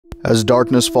As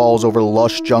darkness falls over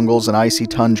lush jungles and icy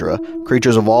tundra,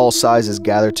 creatures of all sizes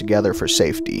gather together for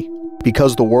safety.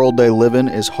 Because the world they live in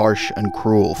is harsh and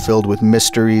cruel, filled with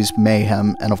mysteries,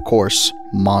 mayhem, and of course,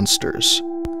 monsters.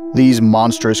 These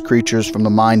monstrous creatures from the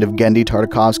mind of Genndy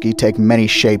Tartakovsky take many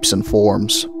shapes and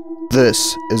forms. This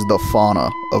is the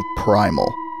Fauna of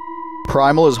Primal.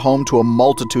 Primal is home to a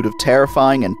multitude of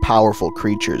terrifying and powerful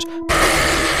creatures.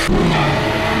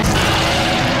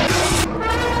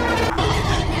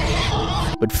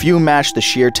 But few match the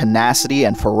sheer tenacity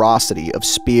and ferocity of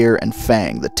Spear and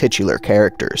Fang, the titular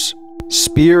characters.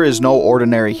 Spear is no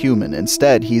ordinary human,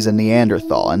 instead he's a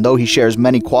Neanderthal, and though he shares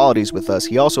many qualities with us,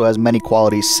 he also has many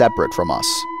qualities separate from us.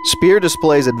 Spear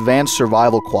displays advanced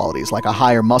survival qualities like a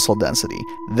higher muscle density.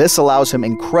 This allows him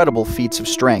incredible feats of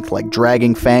strength like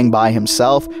dragging Fang by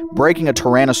himself, breaking a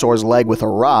Tyrannosaur's leg with a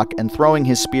rock, and throwing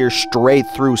his spear straight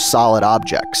through solid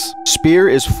objects. Spear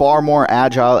is far more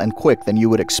agile and quick than you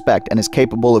would expect and is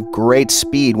capable of great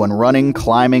speed when running,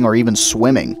 climbing, or even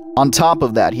swimming. On top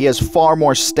of that, he has far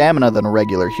more stamina than a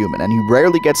regular human, and he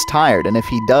rarely gets tired, and if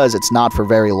he does, it's not for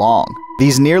very long.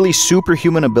 These nearly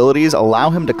superhuman abilities allow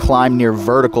him to climb near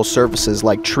vertical surfaces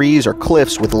like trees or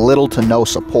cliffs with little to no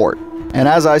support. And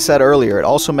as I said earlier, it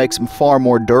also makes him far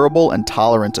more durable and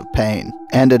tolerant of pain.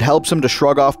 And it helps him to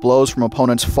shrug off blows from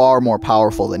opponents far more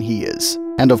powerful than he is.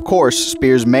 And of course,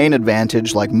 Spear's main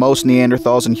advantage, like most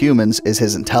Neanderthals and humans, is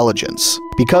his intelligence.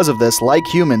 Because of this, like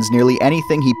humans, nearly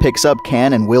anything he picks up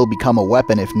can and will become a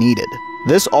weapon if needed.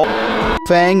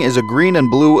 Fang is a green and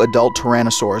blue adult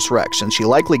Tyrannosaurus rex, and she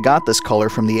likely got this color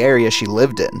from the area she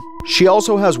lived in. She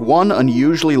also has one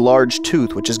unusually large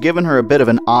tooth, which has given her a bit of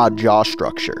an odd jaw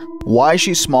structure. Why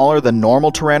she's smaller than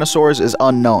normal Tyrannosaurs is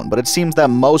unknown, but it seems that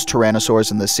most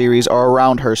Tyrannosaurs in this series are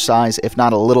around her size, if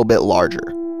not a little bit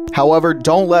larger. However,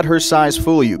 don't let her size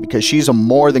fool you, because she's a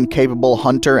more than capable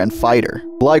hunter and fighter.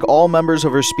 Like all members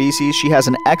of her species, she has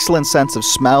an excellent sense of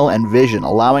smell and vision,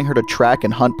 allowing her to track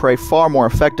and hunt prey far more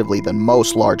effectively than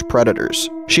most large predators.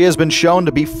 She has been shown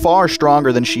to be far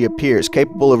stronger than she appears,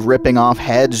 capable of ripping off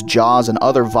heads, jaws, and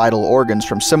other vital organs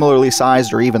from similarly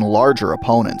sized or even larger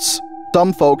opponents.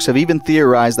 Some folks have even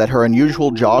theorized that her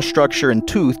unusual jaw structure and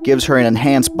tooth gives her an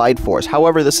enhanced bite force,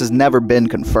 however this has never been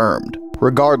confirmed.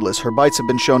 Regardless, her bites have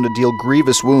been shown to deal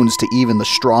grievous wounds to even the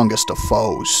strongest of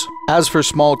foes. As for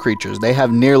small creatures, they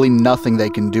have nearly nothing they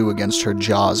can do against her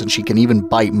jaws, and she can even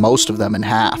bite most of them in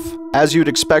half. As you'd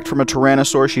expect from a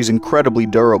Tyrannosaur, she's incredibly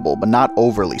durable, but not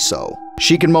overly so.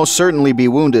 She can most certainly be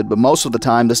wounded, but most of the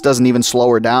time this doesn't even slow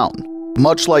her down.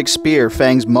 Much like Spear,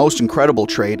 Fang's most incredible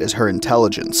trait is her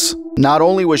intelligence. Not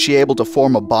only was she able to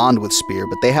form a bond with Spear,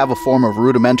 but they have a form of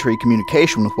rudimentary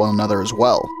communication with one another as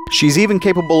well. She's even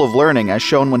capable of learning, as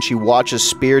shown when she watches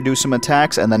Spear do some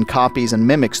attacks and then copies and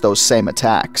mimics those same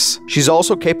attacks. She's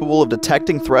also capable of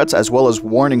detecting threats as well as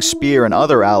warning Spear and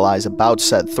other allies about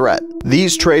said threat.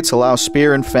 These traits allow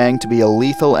Spear and Fang to be a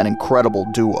lethal and incredible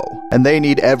duo, and they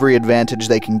need every advantage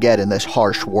they can get in this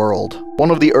harsh world. One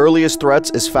of the earliest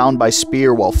threats is found by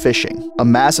Spear while fishing. A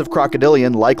massive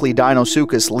crocodilian, likely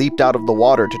Dinosuchus, leaped out of the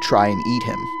water to try and eat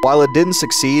him. While it didn't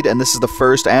succeed, and this is the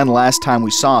first and last time we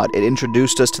saw it, it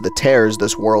introduced us to the terrors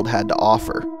this world had to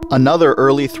offer. Another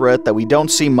early threat that we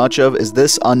don't see much of is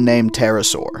this unnamed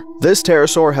pterosaur. This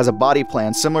pterosaur has a body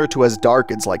plan similar to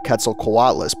Asdarchids like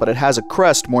Quetzalcoatlus, but it has a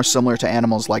crest more similar to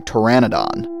animals like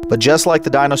Pteranodon. But just like the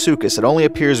Dinosuchus, it only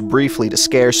appears briefly to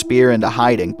scare Spear into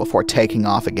hiding before taking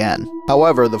off again.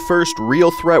 However, the first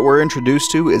real threat we're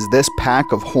introduced to is this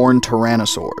pack of horned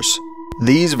Tyrannosaurs.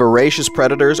 These voracious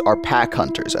predators are pack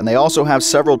hunters, and they also have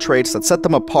several traits that set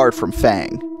them apart from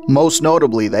Fang. Most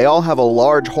notably, they all have a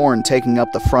large horn taking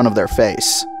up the front of their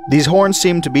face. These horns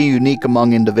seem to be unique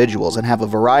among individuals and have a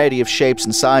variety of shapes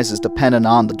and sizes dependent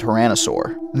on the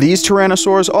Tyrannosaur. These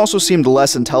Tyrannosaurs also seemed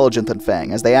less intelligent than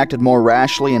Fang, as they acted more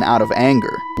rashly and out of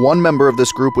anger. One member of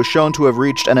this group was shown to have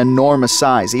reached an enormous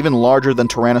size, even larger than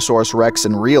Tyrannosaurus rex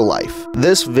in real life.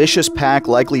 This vicious pack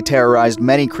likely terrorized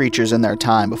many creatures in their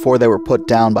time before they were put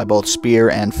down by both Spear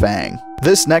and Fang.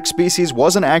 This next species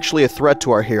wasn't actually a threat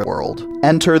to our hero world.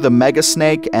 Enter the mega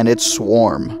snake and its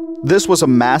swarm. This was a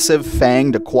massive,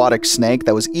 fanged aquatic snake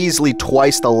that was easily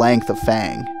twice the length of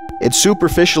Fang. It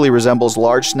superficially resembles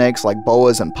large snakes like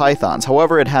boas and pythons,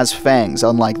 however it has fangs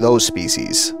unlike those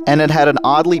species. And it had an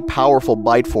oddly powerful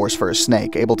bite force for a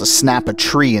snake, able to snap a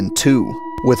tree in two.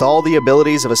 With all the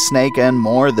abilities of a snake and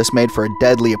more, this made for a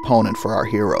deadly opponent for our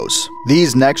heroes.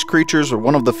 These next creatures were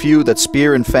one of the few that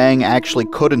Spear and Fang actually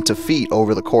couldn't defeat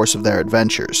over the course of their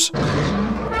adventures.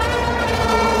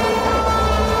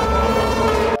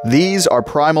 These are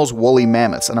Primal's woolly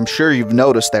mammoths, and I'm sure you've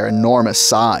noticed their enormous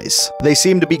size. They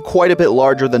seem to be quite a bit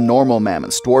larger than normal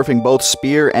mammoths, dwarfing both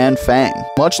spear and fang.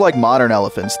 Much like modern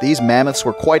elephants, these mammoths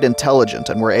were quite intelligent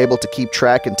and were able to keep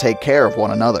track and take care of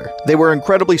one another. They were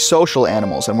incredibly social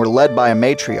animals and were led by a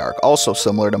matriarch, also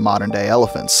similar to modern-day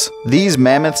elephants. These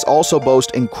mammoths also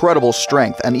boast incredible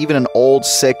strength, and even an old,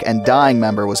 sick, and dying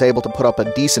member was able to put up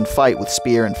a decent fight with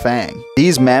spear and fang.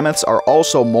 These mammoths are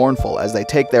also mournful as they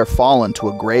take their fallen to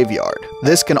a graveyard.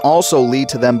 This can also lead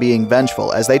to them being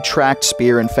vengeful, as they tracked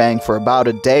Spear and Fang for about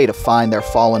a day to find their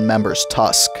fallen member's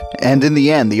tusk. And in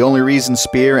the end, the only reason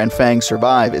Spear and Fang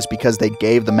survive is because they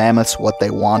gave the mammoths what they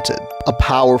wanted: a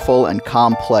powerful and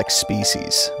complex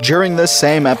species. During this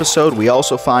same episode, we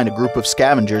also find a group of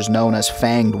scavengers known as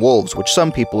fanged wolves, which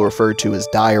some people refer to as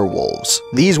dire wolves.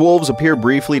 These wolves appear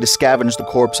briefly to scavenge the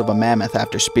corpse of a mammoth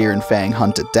after Spear and Fang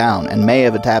hunt it down, and may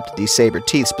have adapted these saber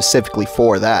teeth specifically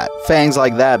for that. Fangs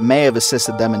like that may have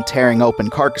assisted them in tearing open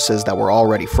carcasses that were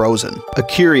already frozen. A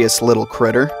curious little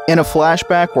critter. In a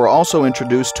flashback, we're also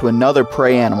introduced to another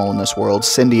prey animal in this world,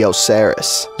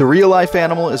 Tyrannosaurus. The real-life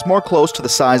animal is more close to the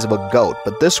size of a goat,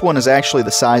 but this one is actually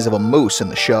the size of a moose in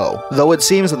the show. Though it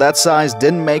seems that size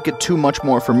didn't make it too much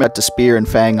more for to Spear and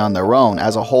Fang on their own.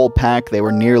 As a whole pack, they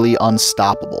were nearly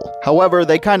unstoppable. However,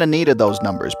 they kinda needed those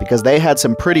numbers because they had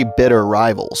some pretty bitter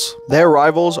rivals. Their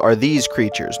rivals are these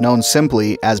creatures, known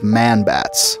simply as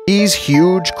man-bats. These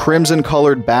huge,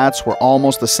 crimson-colored bats were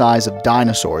almost the size of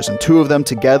dinosaurs, and two of them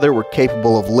together were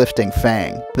capable of lifting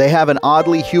Fang. They have an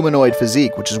oddly humanoid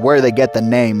physique, which is where they get the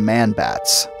name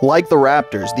man-bats. Like the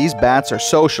raptors, these bats are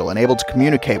social and able to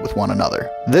communicate with one another.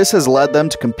 This has led them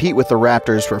to compete with the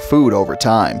raptors for food over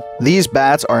time. These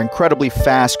bats are incredibly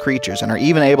fast creatures and are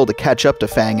even able to catch up to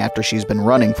Fang after she's been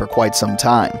running for quite some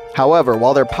time. However,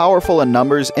 while they're powerful in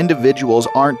numbers, individuals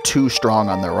aren't too strong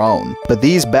on their own. But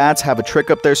these bats have a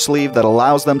trick up their sleeve that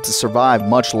allows them to survive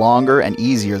much longer and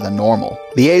easier than normal.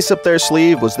 The ace up their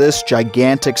sleeve was this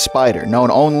gigantic spider, known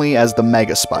only as the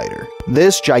Mega Spider.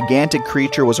 This gigantic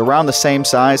creature was around the same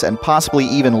size and possibly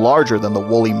even larger than the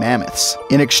woolly mammoths.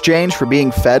 In exchange for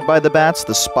being fed by the bats,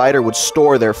 the spider would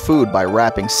store their food by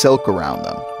wrapping silk around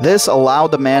them. This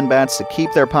allowed the man-bats to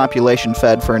keep their population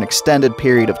fed for an extended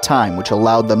period of time, which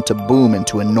allowed them to boom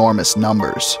into enormous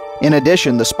numbers. In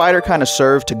addition, the spider kind of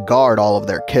served to guard all of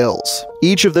their kills.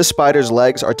 Each of this spider's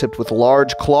legs are tipped with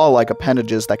large claw-like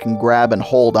appendages that can grab and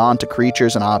hold on to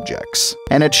creatures and objects.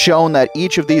 And it's shown that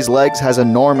each of these legs has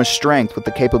enormous strength with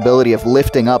the capability of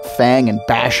lifting up Fang and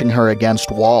bashing her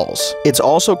against walls. It's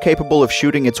also capable of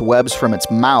shooting its webs from its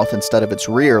mouth instead of its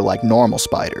rear like normal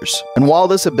spiders. And while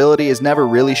this ability is never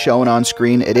really shown on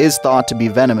screen, it is thought to be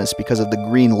venomous because of the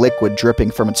green liquid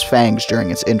dripping from its fangs during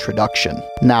its introduction.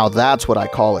 Now that's what I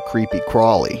call a creepy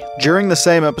crawly. During the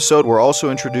same episode, we're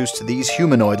also introduced to these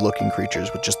humanoid-looking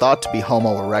creatures, which is thought to be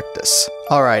Homo erectus.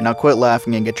 Alright, now quit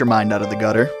laughing and get your mind out of the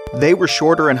gutter. They were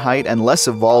shorter in height and less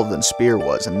evolved than Spear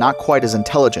was, and not quite as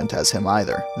intelligent as him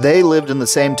either. They lived in the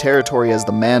same territory as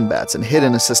the man-bats and hid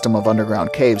in a system of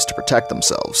underground caves to protect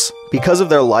themselves. Because of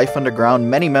their life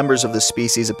underground, many members of this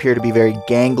species appear to be very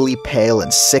gangly, pale,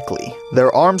 and sickly.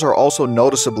 Their arms are also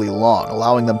noticeably long,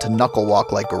 allowing them to knuckle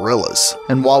walk like gorillas.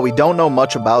 And while we don't know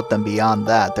much about them beyond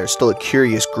that, they're still a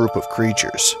curious group of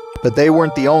creatures. But they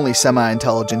weren't the only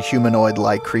semi-intelligent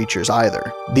humanoid-like creatures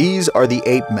either. These are the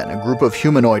ape men, a group of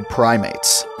humanoid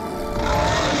primates.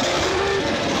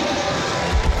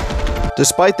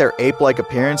 Despite their ape-like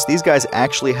appearance, these guys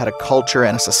actually had a culture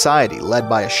and a society led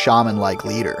by a shaman-like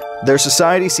leader. Their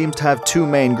society seems to have two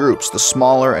main groups, the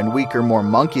smaller and weaker, more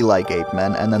monkey-like ape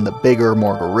men, and then the bigger,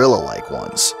 more gorilla-like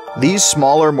ones. These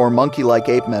smaller, more monkey-like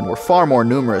ape men were far more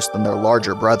numerous than their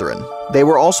larger brethren. They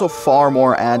were also far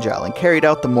more agile and carried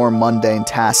out the more mundane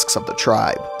tasks of the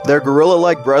tribe. Their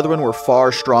gorilla-like brethren were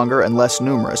far stronger and less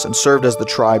numerous and served as the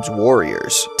tribe's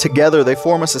warriors. Together, they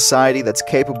form a society that's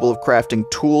capable of crafting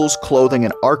tools, clothing,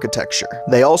 and architecture.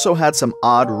 They also had some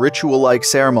odd ritual-like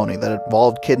ceremony that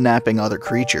involved kidnapping other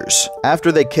creatures.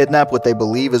 After they kidnap what they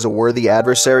believe is a worthy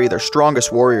adversary, their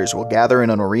strongest warriors will gather in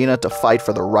an arena to fight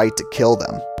for the right to kill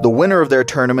them. The winner of their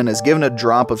tournament is given a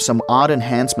drop of some odd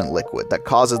enhancement liquid that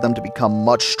causes them to become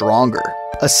much stronger.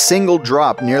 A single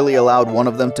drop nearly allowed one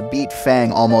of them to beat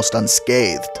Fang almost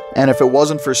unscathed. and if it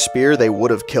wasn't for Spear, they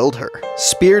would have killed her.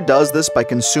 Spear does this by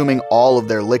consuming all of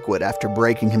their liquid after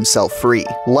breaking himself free.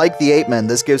 Like the ape men,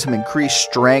 this gives him increased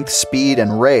strength, speed,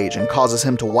 and rage, and causes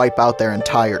him to wipe out their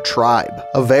entire tribe.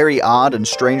 A very odd and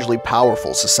strangely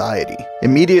powerful society.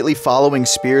 Immediately following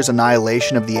Spear's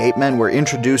annihilation of the ape men, we're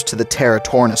introduced to the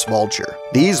Tyrannosaurus vulture.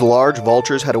 These large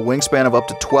vultures had a wingspan of up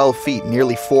to 12 feet,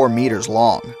 nearly 4 meters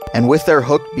long. And with their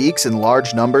hooked beaks in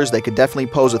large numbers, they could definitely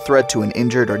pose a threat to an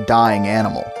injured or dying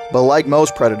animal. But like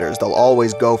most predators, they'll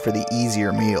always go for the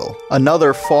easier meal.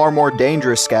 Another far more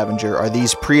dangerous scavenger are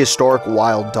these prehistoric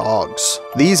wild dogs.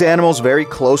 These animals very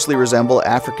closely resemble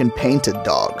African painted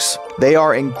dogs. They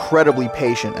are incredibly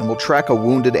patient and will track a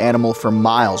wounded animal for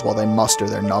miles while they muster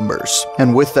their numbers.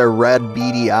 And with their red,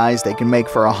 beady eyes, they can make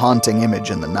for a haunting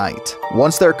image in the night.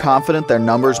 Once they're confident their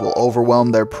numbers will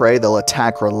overwhelm their prey, they'll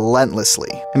attack relentlessly.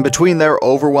 And between their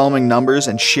overwhelming numbers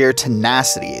and sheer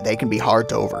tenacity, they can be hard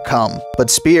to overcome.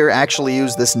 But Spear actually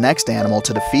used this next animal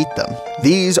to defeat them.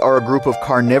 These are a group of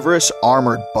carnivorous,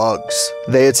 armored bugs.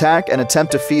 They attack and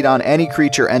attempt to feed on any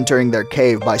creature entering their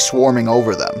cave by swarming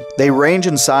over them. They range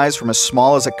in size from as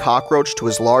small as a cockroach to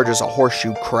as large as a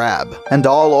horseshoe crab. And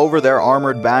all over their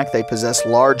armored back, they possess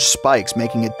large spikes,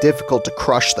 making it difficult to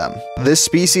crush them. This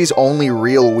species' only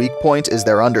real weak point is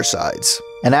their undersides.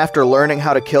 And after learning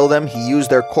how to kill them, he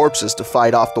used their corpses to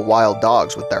fight off the wild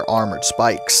dogs with their armored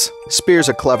spikes. Spear's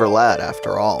a clever lad,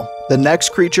 after all. The next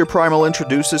creature Primal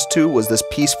introduced us to was this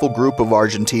peaceful group of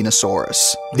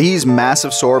Argentinosaurus. These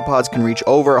massive sauropods can reach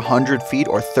over 100 feet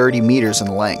or 30 meters in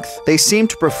length. They seem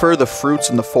to prefer the fruits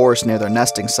in the forest near their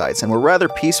nesting sites and were rather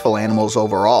peaceful animals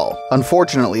overall.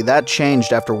 Unfortunately, that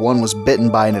changed after one was bitten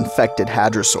by an infected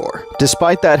hadrosaur.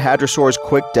 Despite that hadrosaur's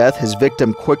quick death, his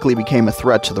victim quickly became a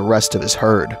threat to the rest of his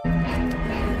herd.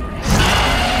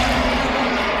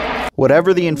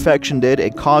 Whatever the infection did,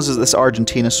 it causes this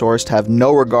Argentinosaurus to have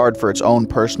no regard for its own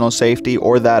personal safety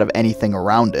or that of anything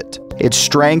around it. Its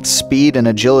strength, speed, and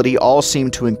agility all seem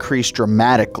to increase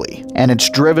dramatically, and it's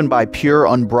driven by pure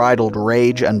unbridled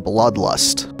rage and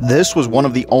bloodlust. This was one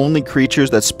of the only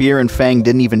creatures that Spear and Fang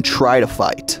didn't even try to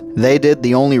fight. They did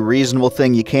the only reasonable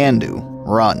thing you can do.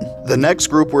 Run. The next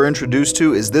group we're introduced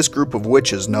to is this group of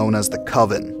witches known as the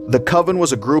Coven. The Coven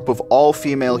was a group of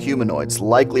all-female humanoids,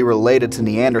 likely related to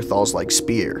Neanderthals like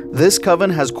Spear. This Coven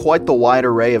has quite the wide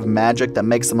array of magic that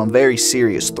makes them a very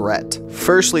serious threat.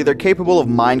 Firstly, they're capable of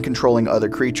mind-controlling other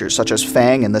creatures, such as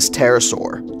Fang and this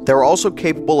pterosaur. They're also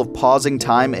capable of pausing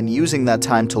time and using that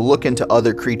time to look into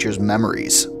other creatures'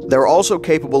 memories. They're also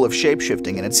capable of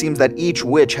shapeshifting, and it seems that each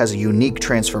witch has a unique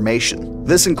transformation.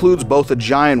 This includes both a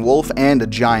giant wolf and a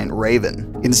giant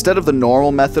raven. Instead of the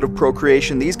normal method of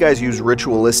procreation, these guys use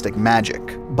ritualistic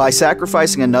magic. By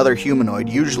sacrificing another humanoid,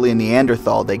 usually a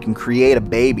Neanderthal, they can create a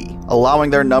baby, allowing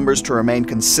their numbers to remain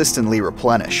consistently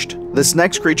replenished. This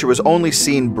next creature was only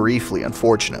seen briefly,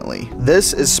 unfortunately.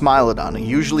 This is Smilodon, a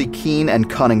usually keen and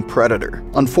cunning predator.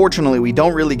 Unfortunately, we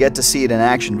don't really get to see it in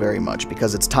action very much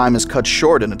because its time is cut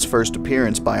short in its first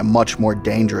appearance by a much more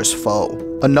dangerous foe.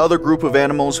 Another group of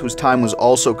animals whose time was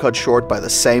also cut short by the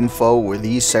same foe were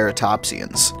these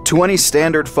ceratopsians. To any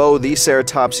standard foe, these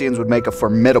ceratopsians would make a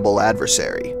formidable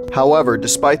adversary. However,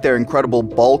 despite their incredible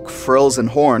bulk, frills, and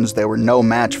horns, they were no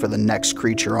match for the next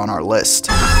creature on our list.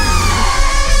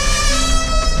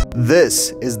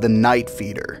 This is the Night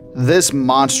Feeder. This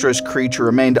monstrous creature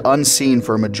remained unseen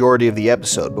for a majority of the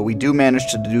episode, but we do manage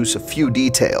to deduce a few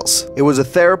details. It was a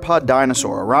theropod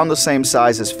dinosaur around the same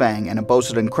size as Fang, and it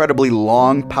boasted incredibly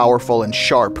long, powerful, and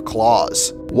sharp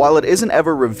claws. While it isn't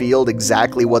ever revealed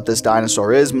exactly what this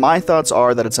dinosaur is, my thoughts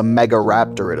are that it's a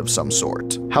megaraptorid of some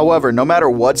sort. However, no matter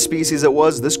what species it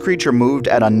was, this creature moved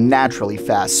at unnaturally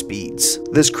fast speeds.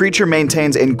 This creature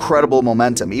maintains incredible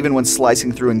momentum even when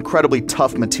slicing through incredibly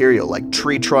tough material like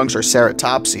tree trunks or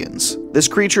ceratopsians. This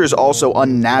creature is also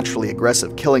unnaturally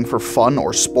aggressive, killing for fun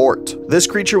or sport. This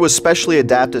creature was specially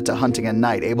adapted to hunting at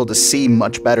night, able to see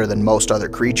much better than most other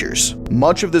creatures.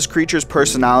 Much of this creature's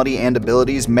personality and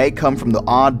abilities may come from the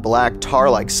odd black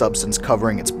tar-like substance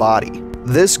covering its body.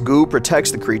 This goo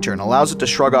protects the creature and allows it to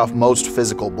shrug off most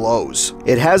physical blows.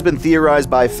 It has been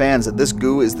theorized by fans that this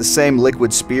goo is the same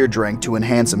liquid Spear drank to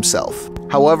enhance himself.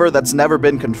 However, that's never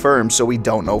been confirmed, so we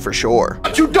don't know for sure.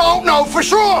 But you don't know for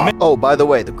sure! Oh, by the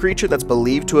way, the creature that's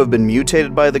believed to have been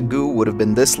mutated by the goo would have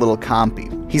been this little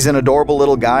compy. He's an adorable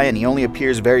little guy and he only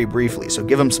appears very briefly, so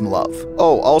give him some love.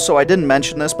 Oh, also I didn't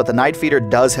mention this, but the Night Feeder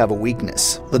does have a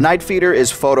weakness. The Night Feeder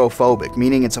is photophobic,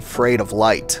 meaning it's afraid of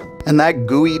light. And that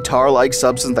gooey tar-like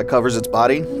substance that covers its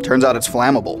body, turns out it's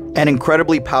flammable. An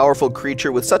incredibly powerful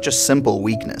creature with such a simple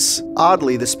weakness.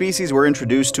 Oddly, the species we're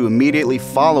introduced to immediately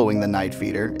following the Night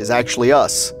Feeder is actually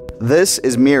us. This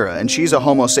is Mira, and she's a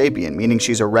Homo sapien, meaning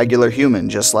she's a regular human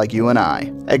just like you and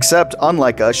I. Except,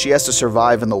 unlike us, she has to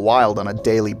survive in the wild on a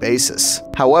daily basis.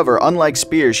 However, unlike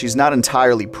Spear, she's not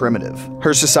entirely primitive.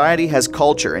 Her society has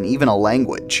culture and even a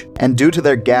language. And due to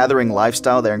their gathering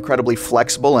lifestyle, they're incredibly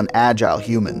flexible and agile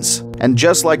humans. And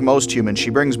just like most humans, she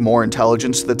brings more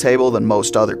intelligence to the table than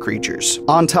most other creatures.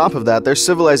 On top of that, their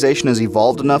civilization has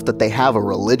evolved enough that they have a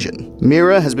religion.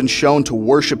 Mira has been shown to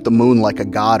worship the moon like a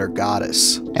god or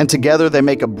goddess, and together they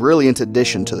make a brilliant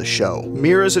addition to the show.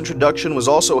 Mira's introduction was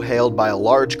also hailed by a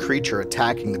large creature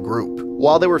attacking the group.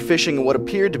 While they were fishing in what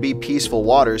appeared to be peaceful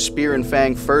waters, Spear and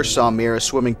Fang first saw Mira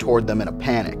swimming toward them in a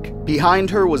panic.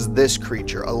 Behind her was this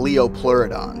creature, a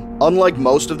Leopleurodon. Unlike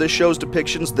most of this show's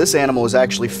depictions, this animal is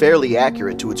actually fairly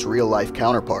accurate to its real-life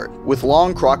counterpart. With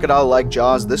long crocodile-like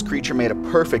jaws, this creature made a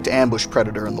perfect ambush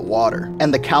predator in the water.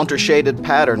 And the counter-shaded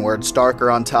pattern where it's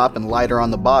darker on top and lighter on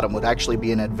the bottom would actually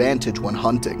be an advantage when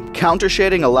hunting.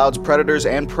 Counter-shading allows predators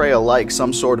and prey alike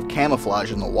some sort of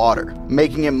camouflage in the water,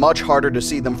 making it much harder to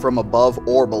see them from above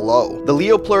or below. The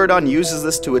Leopleurodon uses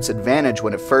this to its advantage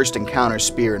when it first encounters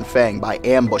Spear and Fang by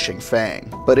ambushing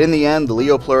Fang. But in the end, the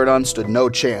Leopleurodon stood no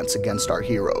chance against our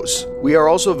heroes. We are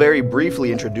also very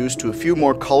briefly introduced to a few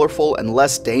more colorful and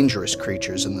less dangerous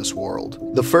creatures in this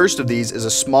world. The first of these is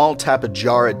a small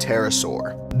tapejarid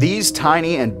pterosaur. These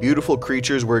tiny and beautiful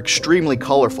creatures were extremely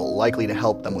colorful, likely to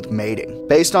help them with mating.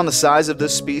 Based on the size of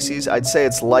this species, I'd say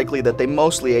it's likely that they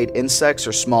mostly ate insects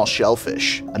or small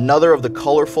shellfish. Another of the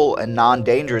colorful and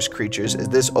non-dangerous creatures is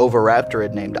this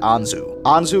oviraptorid named Anzu.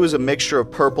 Anzu is a mixture of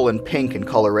purple and pink in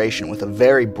coloration with a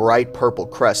very bright purple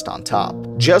crest on top.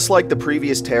 Just like the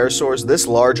previous pterosaurs, this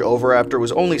large oviraptor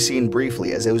was only seen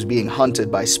briefly as it was being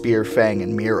hunted by Spear, Fang,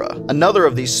 and Mira. Another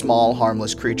of these small,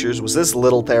 harmless creatures was this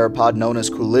little theropod known as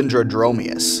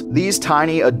Coulindrodromeus. These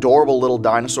tiny, adorable little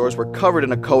dinosaurs were covered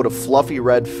in a coat of fluffy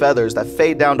red feathers that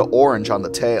fade down to orange on the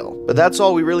tail. But that's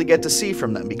all we really get to see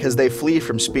from them because they flee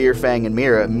from Spear, Fang, and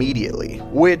Mira immediately,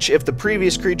 which, if the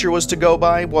previous creature was to go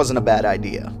by, wasn't a bad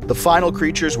idea. The final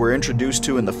creatures we're introduced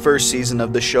to in the first season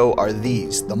of the show are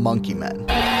these, the monkey men.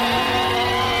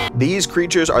 These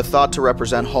creatures are thought to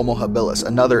represent Homo habilis,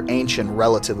 another ancient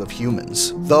relative of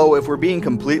humans. Though, if we're being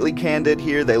completely candid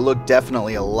here, they look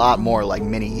definitely a lot more like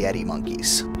mini Yeti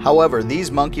monkeys. However,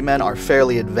 these monkey men are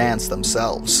fairly advanced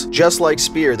themselves. Just like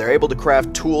Spear, they're able to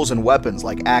craft tools and weapons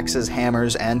like axes,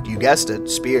 hammers, and, you guessed it,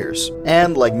 spears.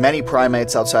 And like many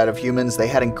primates outside of humans, they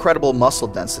had incredible muscle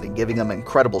density, giving them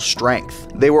incredible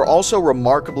strength. They were also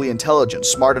remarkably intelligent,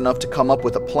 smart enough to come up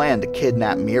with a plan to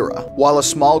kidnap Mira. While a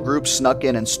small group snuck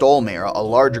in and stole Mira, a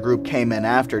larger group came in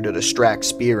after to distract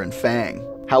Spear and Fang.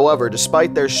 However,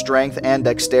 despite their strength and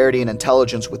dexterity and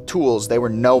intelligence with tools, they were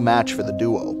no match for the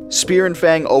duo. Spear and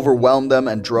Fang overwhelmed them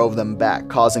and drove them back,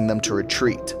 causing them to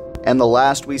retreat. And the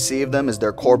last we see of them is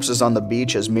their corpses on the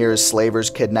beach as Mira's slavers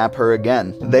kidnap her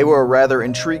again. They were a rather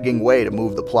intriguing way to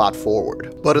move the plot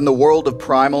forward. But in the world of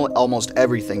Primal, almost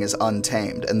everything is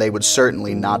untamed, and they would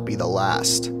certainly not be the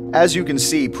last. As you can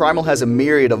see, Primal has a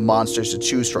myriad of monsters to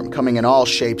choose from, coming in all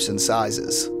shapes and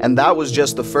sizes. And that was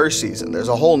just the first season. There's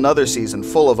a whole nother season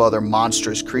full of other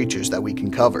monstrous creatures that we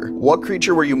can cover. What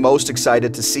creature were you most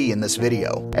excited to see in this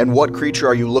video? And what creature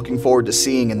are you looking forward to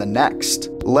seeing in the next?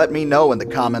 Let me know in the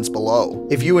comments below.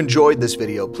 If you enjoyed this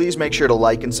video, please make sure to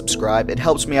like and subscribe. It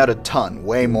helps me out a ton,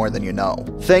 way more than you know.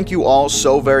 Thank you all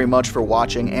so very much for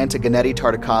watching, and to Genndy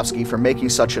Tartakovsky for making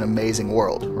such an amazing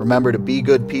world. Remember to be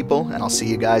good people, and I'll see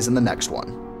you guys in the next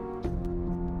one.